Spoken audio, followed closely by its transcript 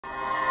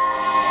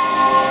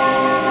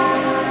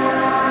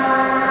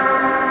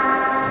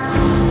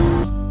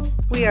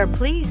are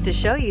pleased to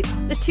show you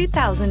the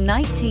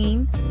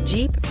 2019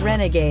 Jeep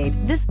Renegade.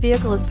 This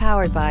vehicle is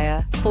powered by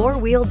a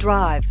four-wheel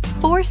drive,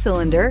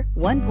 four-cylinder,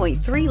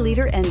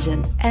 1.3-liter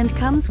engine, and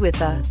comes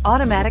with a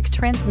automatic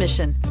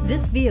transmission.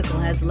 This vehicle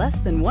has less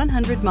than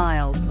 100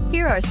 miles.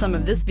 Here are some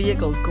of this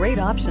vehicle's great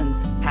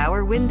options: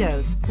 power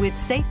windows with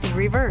safety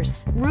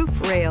reverse, roof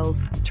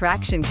rails,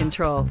 traction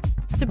control,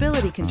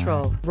 stability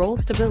control, roll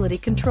stability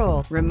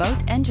control,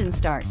 remote engine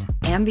start,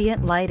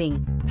 ambient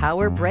lighting,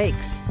 power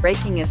brakes,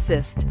 braking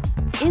assist.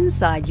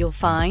 Inside you'll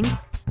find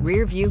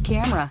rear view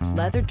camera,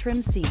 leather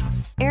trim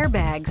seats,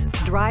 airbags,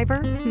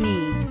 driver,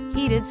 knee,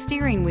 heated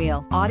steering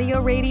wheel, audio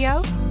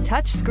radio,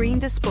 touch screen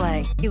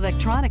display,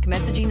 electronic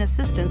messaging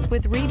assistance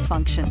with read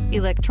function,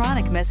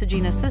 electronic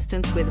messaging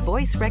assistance with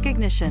voice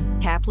recognition,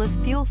 capless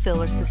fuel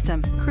filler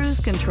system, cruise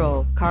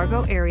control,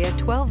 cargo area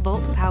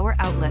 12-volt power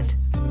outlet.